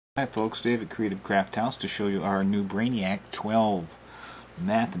Hi folks, Dave at Creative Craft House to show you our new Brainiac 12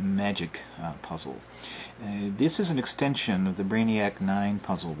 Math Magic puzzle. This is an extension of the Brainiac 9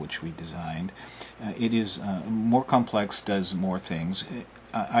 puzzle which we designed. It is more complex, does more things.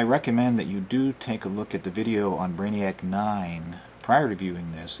 I recommend that you do take a look at the video on Brainiac 9 prior to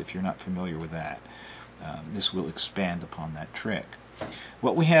viewing this if you're not familiar with that. This will expand upon that trick.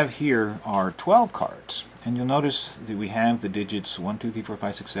 What we have here are 12 cards, and you'll notice that we have the digits 1, 2, 3, 4,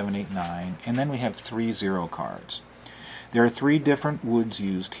 5, 6, 7, 8, 9, and then we have 3 0 cards. There are 3 different woods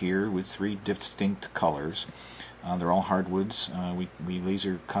used here with 3 distinct colors. They're all hardwoods. We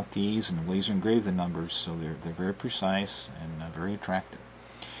laser cut these and laser engrave the numbers, so they're very precise and very attractive.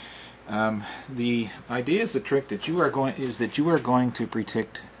 The idea is the trick that you are going to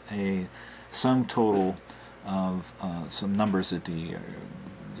predict a sum total of some numbers that you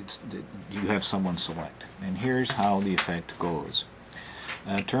have someone select. And here's how the effect goes.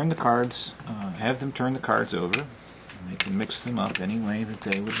 Turn the cards, have them turn the cards over. They can mix them up any way that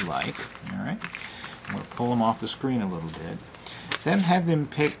they would like. Alright? We'll pull them off the screen a little bit. Then have them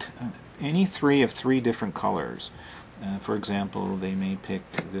pick any 3 of 3 different colors. For example, they may pick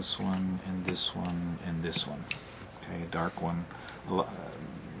this one, and this one, and this one. Okay, a dark one.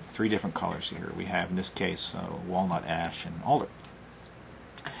 3 different colors here. We have, in this case, walnut, ash, and alder.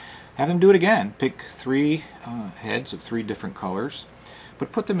 Have them do it again. Pick 3 heads of 3 different colors,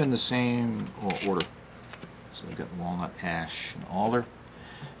 but put them in the same order. So we've got walnut, ash, and alder.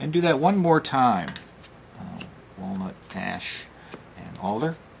 And do that one more time. Walnut, ash, and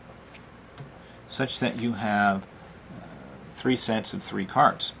alder, such that you have 3 sets of 3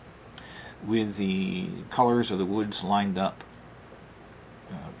 cards with the colors of the woods lined up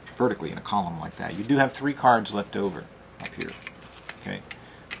vertically in a column like that. You do have 3 cards left over up here, okay,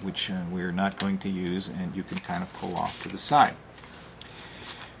 which we're not going to use, and you can kind of pull off to the side.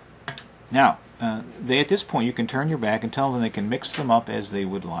 Now, at this point you can turn your back and tell them they can mix them up as they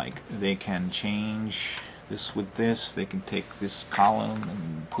would like. They can change this with this. They can take this column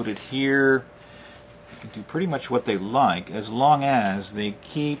and put it here. They can do pretty much what they like, as long as they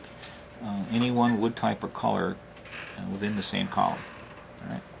keep any one wood type or color within the same column. All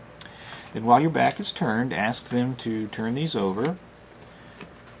right. Then while your back is turned, ask them to turn these over,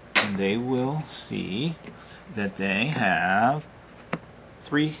 and they will see that they have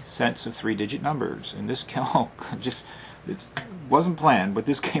 3 sets of 3-digit numbers. And this it wasn't planned, but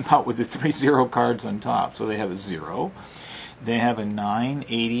this came out with the 3 0 cards on top. So they have a 0, they have a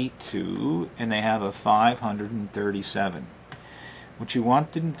 982, and they have a 537. What you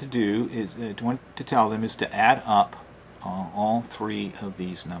want them to do is to tell them is to add up all 3 of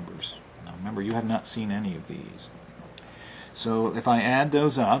these numbers. Now remember, you have not seen any of these. So if I add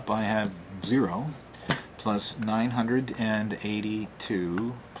those up, I have 0 plus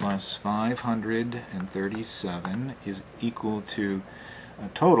 982 plus 537 is equal to a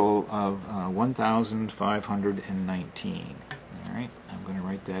total of 1,519. All right, I'm going to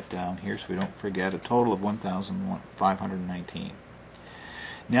write that down here so we don't forget. A total of 1,519.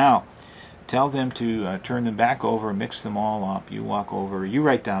 Now, tell them to turn them back over, mix them all up. You walk over, you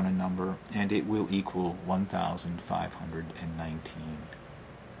write down a number, and it will equal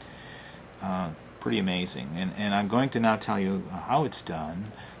 1,519. Pretty amazing. And I'm going to now tell you how it's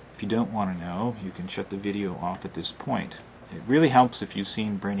done. If you don't want to know, you can shut the video off at this point. It really helps if you've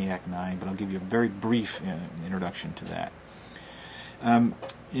seen Brainiac 9, but I'll give you a very brief introduction to that. In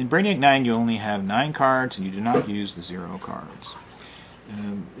Brainiac 9, you only have 9 cards, and you do not use the 0 cards.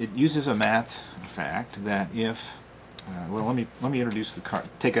 It uses a math fact that if well, let me introduce the card.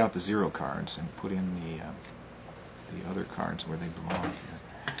 Take out the 0 cards and put in the other cards where they belong here.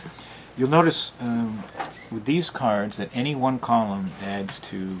 You'll notice with these cards that any one column adds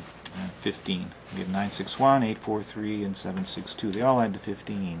to 15. We have 961, 843, and 762. They all add to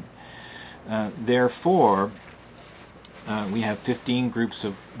 15. Therefore, we have 15 groups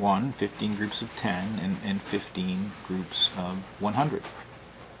of 1, 15 groups of 10, and 15 groups of 100.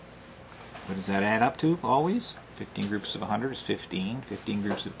 What does that add up to always? 15 groups of 100 is 15, 15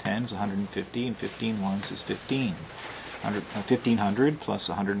 groups of 10 is 150, and 15 ones is 15. 1500 plus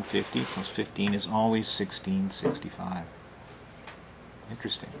 150 plus 15 is always 1665.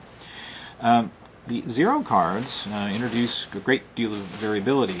 Interesting. The 0 cards introduce a great deal of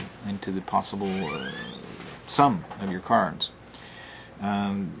variability into the possible sum of your cards.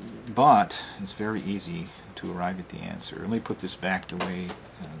 But it's very easy to arrive at the answer. Let me put this back the way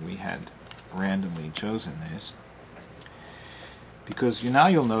we had randomly chosen this. Because now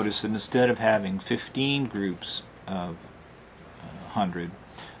you'll notice that instead of having 15 groups of 100,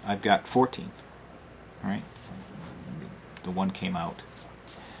 I've got 14. Right? The 1 came out.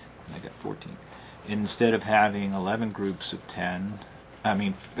 I got 14. Instead of having 11 groups of 10,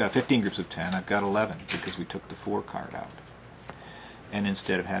 15 groups of 10, I've got 11 because we took the 4 card out. And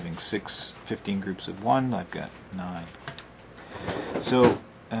instead of having 15 groups of 1, I've got 9. So,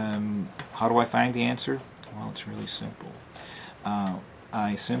 how do I find the answer? Well, it's really simple.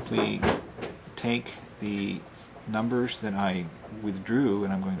 I simply take the numbers that I withdrew,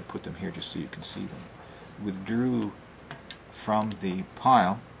 and I'm going to put them here just so you can see them, withdrew from the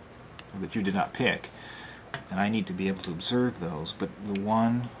pile that you did not pick, and I need to be able to observe those, but the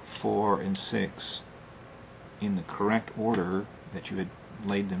 1, 4, and 6 in the correct order that you had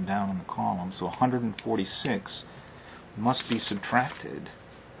laid them down in the column. So 146 must be subtracted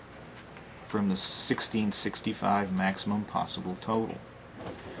from the 1665 maximum possible total.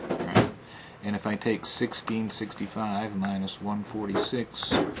 Right. And if I take 1665 minus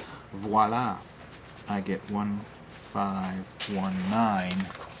 146, voila, I get 1519,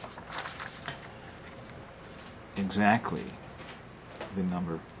 exactly the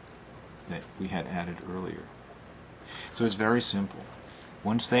number that we had added earlier. So it's very simple.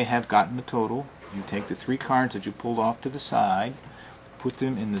 Once they have gotten the total, you take the 3 cards that you pulled off to the side, put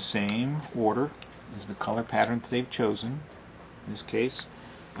them in the same order as the color pattern that they've chosen. In this case,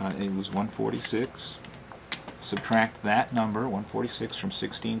 it was 146. Subtract that number, 146, from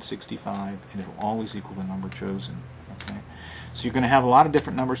 1665, and it will always equal the number chosen. Okay? So you're going to have a lot of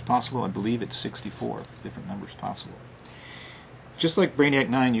different numbers possible. I believe it's 64 different numbers possible. Just like Brainiac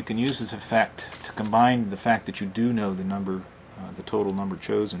 9, you can use this effect to combine the fact that you do know the number, the total number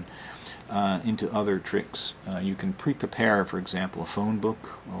chosen, into other tricks. You can pre-prepare, for example, a phone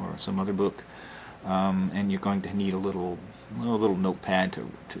book or some other book, and you're going to need a little notepad to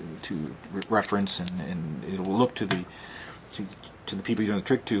reference, and it will look to the people you're doing the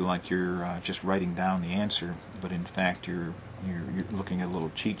trick to like you're just writing down the answer, but in fact you're looking at a little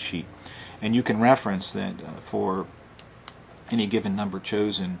cheat sheet, and you can reference that for any given number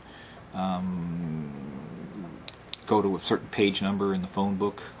chosen. Go to a certain page number in the phone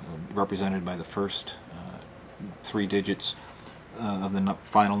book, represented by the first 3 digits of the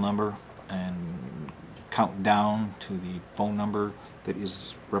final number, and count down to the phone number that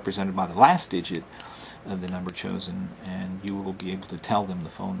is represented by the last digit of the number chosen, and you will be able to tell them the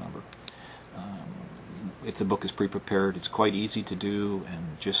phone number. If the book is pre-prepared, it's quite easy to do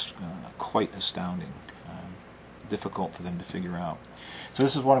and just quite astounding. Difficult for them to figure out. So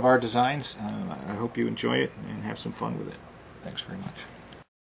this is one of our designs. I hope you enjoy it and have some fun with it. Thanks very much.